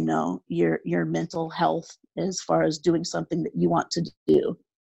 your mental health, as far as doing something that you want to do.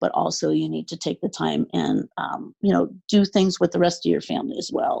 But also you need to take the time and, do things with the rest of your family as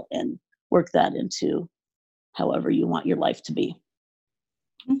well, and work that into however you want your life to be.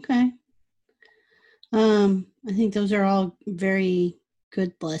 Okay. I think those are all very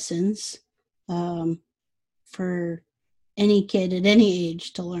good lessons for any kid at any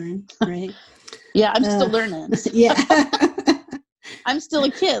age to learn, right? Yeah, I'm still learning. Yeah. I'm still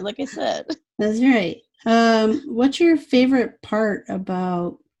a kid, like I said. That's right. What's your favorite part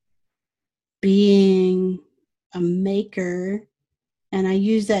about being a maker? And I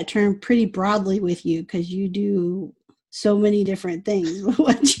use that term pretty broadly with you because you do so many different things.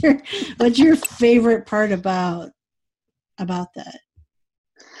 What's your favorite part about that?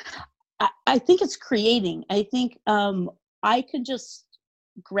 I think it's creating. I think I could just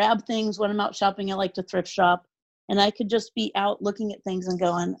grab things when I'm out shopping. I like to thrift shop, and I could just be out looking at things and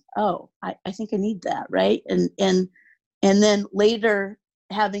going, oh, I think I need that, right? And then later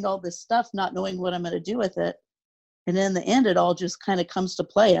having all this stuff, not knowing what I'm going to do with it. And in the end, it all just kind of comes to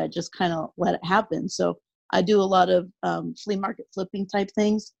play. I just kind of let it happen. So I do a lot of flea market flipping type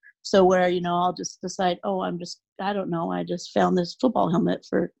things. So where, I'll just decide, oh, I don't know, I just found this football helmet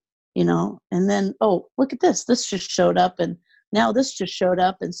for, and then, oh, look at this. This just showed up, and now this just showed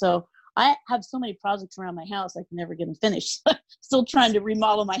up. And so I have so many projects around my house, I can never get them finished. Still trying to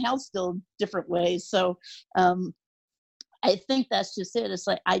remodel my house still different ways. So I think that's just it. It's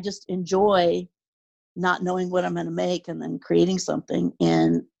like, I just enjoy not knowing what I'm going to make and then creating something.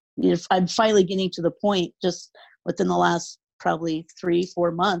 And I'm finally getting to the point, just within the last probably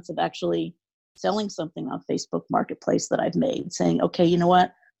 3-4 months, of actually selling something on Facebook Marketplace that I've made, saying, okay, you know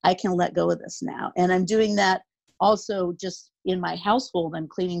what? I can let go of this now. And I'm doing that also just in my household. I'm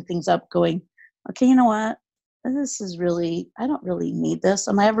cleaning things up, going, okay, you know what? This is really, I don't really need this.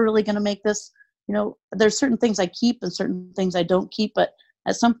 Am I ever really going to make this? There's certain things I keep and certain things I don't keep. But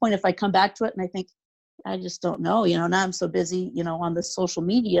at some point, if I come back to it and I think, I just don't know, now I'm so busy, on the social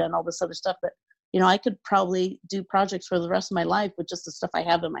media and all this other stuff that, I could probably do projects for the rest of my life with just the stuff I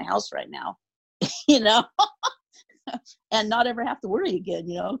have in my house right now, and not ever have to worry again,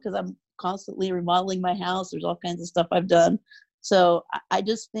 because I'm constantly remodeling my house. There's all kinds of stuff I've done. So I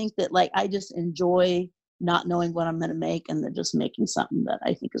just think that, like, I just enjoy not knowing what I'm going to make and then just making something that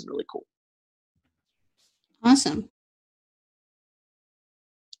I think is really cool. Awesome.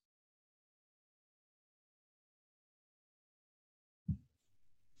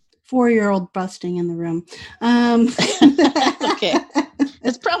 Four-year-old busting in the room. That's okay.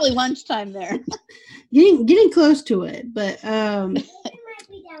 It's probably lunchtime there. Getting close to it, but It might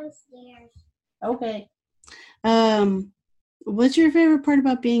be downstairs. Okay. What's your favorite part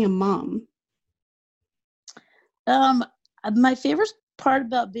about being a mom? Um, my favorite part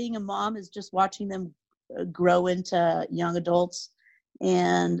about being a mom is just watching them grow into young adults.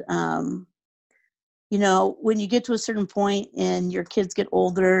 And, when you get to a certain point and your kids get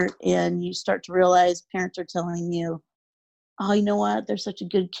older and you start to realize parents are telling you, oh, you know what, they're such a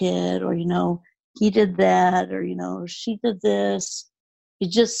good kid, or, he did that, or, she did this.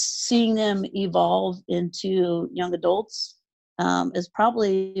 It's just seeing them evolve into young adults is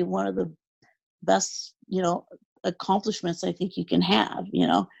probably one of the best, accomplishments I think you can have,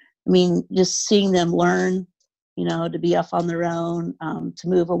 I mean, just seeing them learn, to be off on their own, to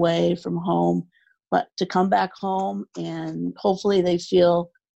move away from home, but to come back home and hopefully they feel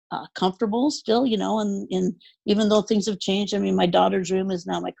comfortable still, and even though things have changed, I mean, my daughter's room is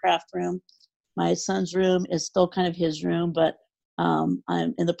now my craft room. My son's room is still kind of his room, but I'm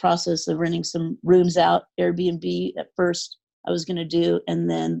in the process of renting some rooms out. Airbnb at first I was going to do, and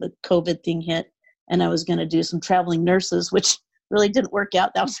then the COVID thing hit, and I was going to do some traveling nurses, which really didn't work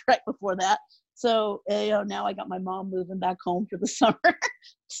out. That was right before that. So now I got my mom moving back home for the summer.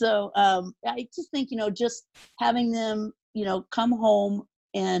 So I just think, just having them, come home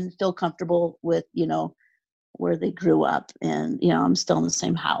and feel comfortable with, where they grew up, and, I'm still in the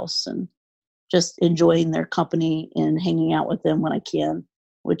same house, and just enjoying their company and hanging out with them when I can,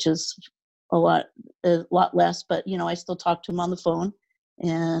 which is a lot less, but, I still talk to them on the phone,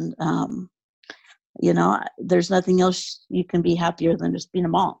 and, there's nothing else you can be happier than just being a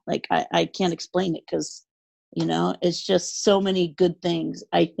mom. Like I can't explain it because, it's just so many good things.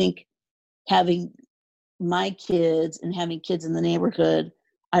 I think having my kids and having kids in the neighborhood,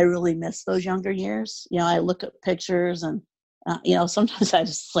 I really miss those younger years. I look at pictures and, sometimes I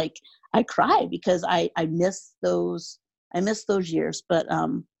just I cry because I miss those years. But,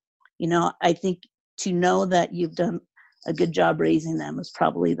 I think to know that you've done a good job raising them is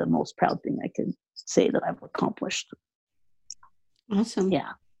probably the most proud thing I can say that I've accomplished. Awesome.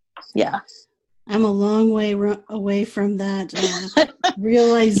 Yeah. Yeah. I'm a long way away from that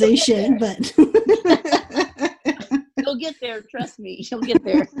realization, but you'll get there. Trust me, you'll get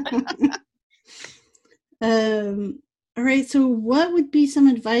there. All right. So what would be some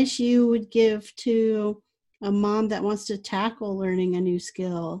advice you would give to a mom that wants to tackle learning a new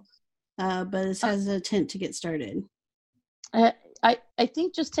skill, but is hesitant to get started? I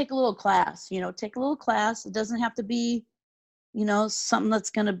think just take a little class, take a little class. It doesn't have to be, something that's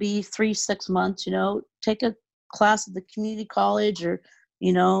going to be 3-6 months, take a class at the community college, or,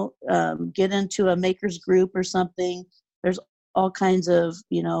 get into a makers group or something. There's all kinds of,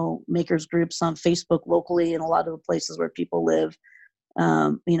 makers groups on Facebook locally and a lot of the places where people live.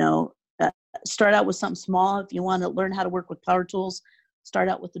 Start out with something small. If you want to learn how to work with power tools, start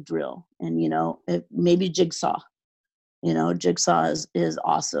out with the drill, and, maybe jigsaw. Jigsaw is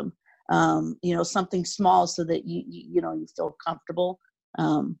awesome. Something small so that you feel comfortable.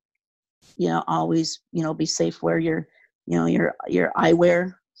 Always, be safe. Wear your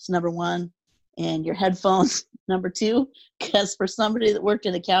eyewear is number one, and your headphones number two. Because for somebody that worked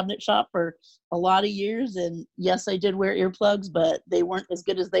in a cabinet shop for a lot of years, and yes, I did wear earplugs, but they weren't as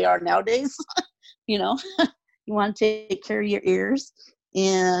good as they are nowadays. You want to take care of your ears,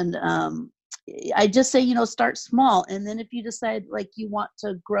 and I just say, start small. And then if you decide you want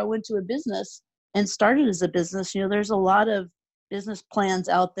to grow into a business and start it as a business, there's a lot of business plans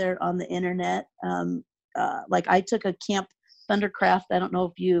out there on the internet. I took a Camp Thundercraft. I don't know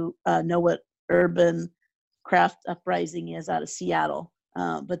if you know what Urban Craft Uprising is out of Seattle.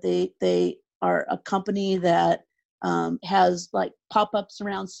 But they are a company that has pop-ups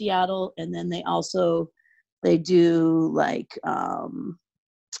around Seattle. And then they do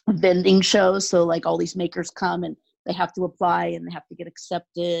vending shows. So all these makers come and they have to apply and they have to get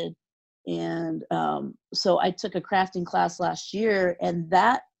accepted. And so I took a crafting class last year, and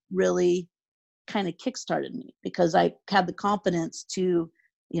that really kind of kickstarted me because I had the confidence to,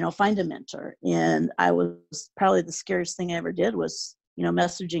 find a mentor. And I was probably the scariest thing I ever did was,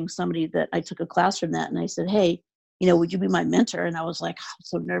 messaging somebody that I took a class from that. And I said, hey, would you be my mentor? And I was I'm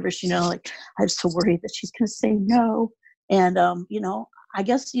so nervous, I was so worried that she's going to say no. And, I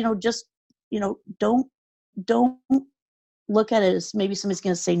guess, just, don't look at it as maybe somebody's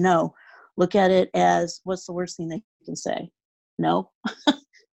going to say no. Look at it as what's the worst thing they can say? No,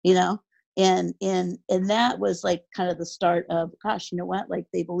 and that was kind of the start of, gosh, you know what?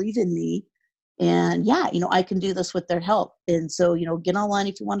 They believe in me, and yeah, I can do this with their help. And so, get online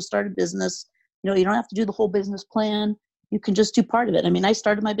if you want to start a business. You don't have to do the whole business plan. You can just do part of it. I mean, I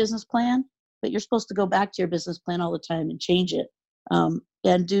started my business plan, but you're supposed to go back to your business plan all the time and change it.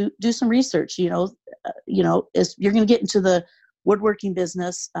 and do some research. You're going to get into the woodworking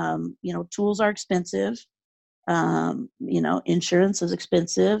business. Tools are expensive. Insurance is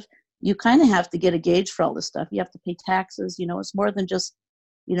expensive. You kind of have to get a gauge for all this stuff. You have to pay taxes. It's more than just,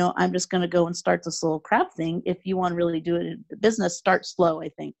 I'm just going to go and start this little craft thing. If you want to really do it in the business, start slow. I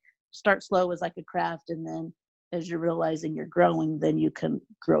think start slow as like a craft, and then as you're realizing you're growing, then you can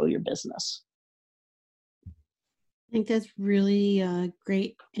grow your business. I think that's really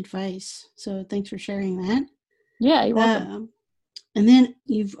great advice. So thanks for sharing that. Yeah, you're welcome. And then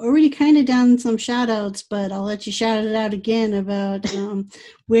you've already kind of done some shout outs, but I'll let you shout it out again about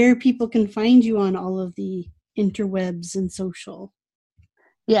where people can find you on all of the interwebs and social.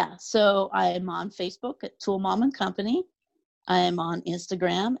 Yeah, so I am on Facebook at Tool Mom and Company. I am on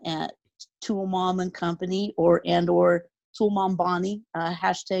Instagram at Tool Mom and Company or Tool Mom Bonnie,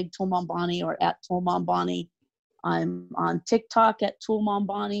 hashtag Tool Mom Bonnie or at Tool Mom Bonnie. I'm on TikTok at Tool Mom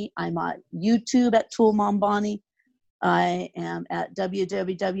Bonnie. I'm on YouTube at Tool Mom Bonnie. I am at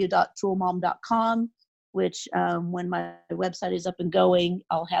www.toolmom.com, which when my website is up and going,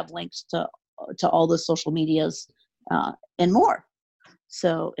 I'll have links to all the social medias and more.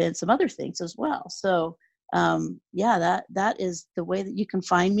 So, and some other things as well. So, that is the way that you can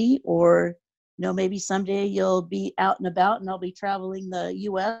find me. Or, maybe someday you'll be out and about and I'll be traveling the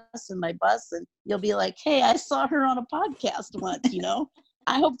U.S. in my bus, and you'll be like, "Hey, I saw her on a podcast once."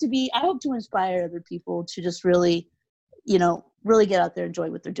 I hope to inspire other people to just really get out there and enjoy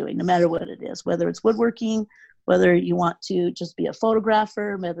what they're doing, no matter what it is, whether it's woodworking, whether you want to just be a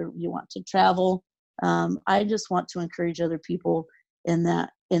photographer, whether you want to travel. I just want to encourage other people in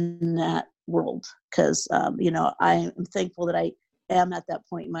that world, because, I am thankful that I am at that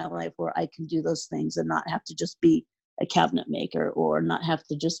point in my life where I can do those things and not have to just be a cabinet maker, or not have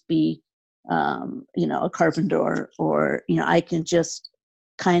to just be, a carpenter, or, I can just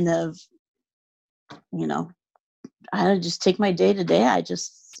kind of, I just take my day to day. I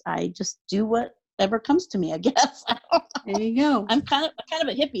just do whatever comes to me, I guess. There you go. I'm kind of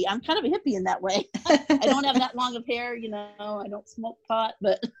a hippie. I'm kind of a hippie in that way. I don't have that long of hair, I don't smoke pot,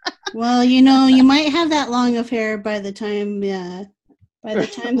 but well, you might have that long of hair by the time this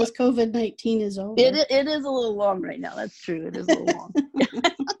COVID-19 is over. It is a little long right now. That's true. It is a little long.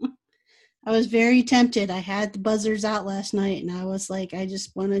 I was very tempted. I had the buzzers out last night, and I was like, I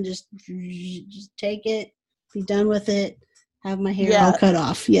just want to just take it, be done with it, have my hair all cut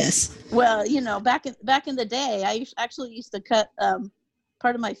off. Yes. Well, back in the day, I actually used to cut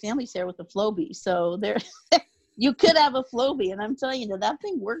part of my family's hair with a Flowbee. So there, you could have a Flowbee, and I'm telling you, that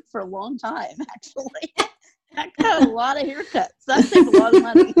thing worked for a long time. Actually, I got a lot of haircuts. That saved a lot of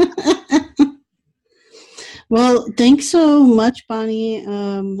money. Well, thanks so much, Bonnie.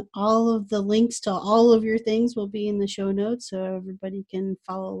 All of the links to all of your things will be in the show notes, so everybody can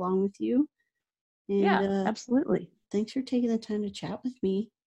follow along with you. And, absolutely. Thanks for taking the time to chat with me.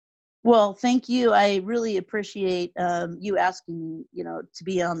 Well, thank you. I really appreciate you asking me, to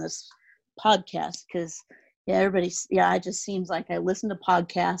be on this podcast, because it just seems like I listen to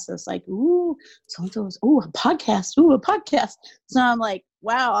podcasts. It's like, ooh, so-and-so's, a podcast. So I'm like,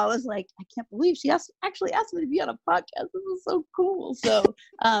 wow. I was like, I can't believe she actually asked me to be on a podcast. This is so cool. So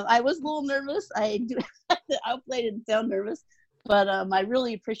I was a little nervous. I outplayed and sound nervous, but I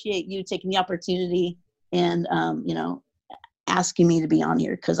really appreciate you taking the opportunity and, asking me to be on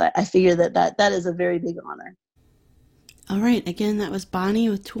here, because I figure that is a very big honor. All right. Again, that was Bonnie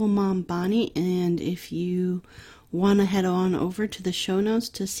with Tool Mom Bonnie. And if you want to head on over to the show notes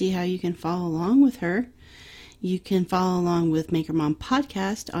to see how you can follow along with her, you can follow along with Maker Mom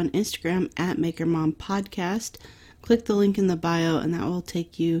Podcast on Instagram at Maker Mom Podcast. Click the link in the bio, and that will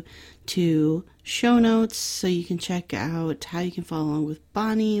take you to show notes so you can check out how you can follow along with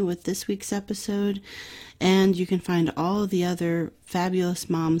Bonnie with this week's episode. And you can find all of the other fabulous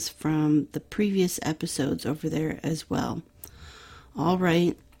moms from the previous episodes over there as well. All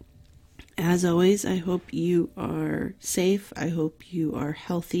right. As always, I hope you are safe. I hope you are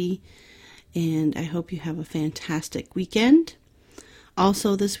healthy. And I hope you have a fantastic weekend.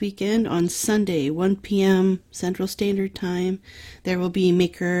 Also this weekend on Sunday, 1 p.m. Central Standard Time, there will be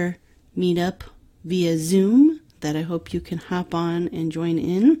Maker Meetup via Zoom that I hope you can hop on and join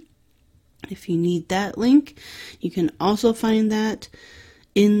in. If you need that link, you can also find that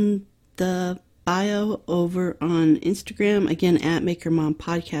in the bio over on Instagram, again at Maker Mom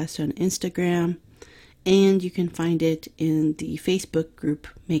Podcast on Instagram, and you can find it in the Facebook group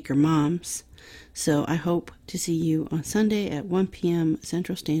Maker Moms. So I hope to see you on Sunday at 1 p.m.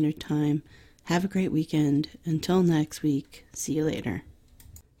 Central Standard Time. Have a great weekend. Until next week, see you later.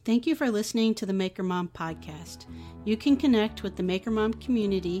 Thank you for listening to the Maker Mom podcast. You can connect with the Maker Mom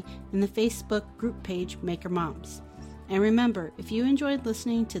community in the Facebook group page Maker Moms. And remember, if you enjoyed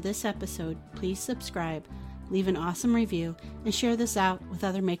listening to this episode, please subscribe, leave an awesome review, and share this out with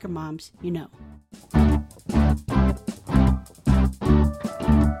other Maker Moms you know.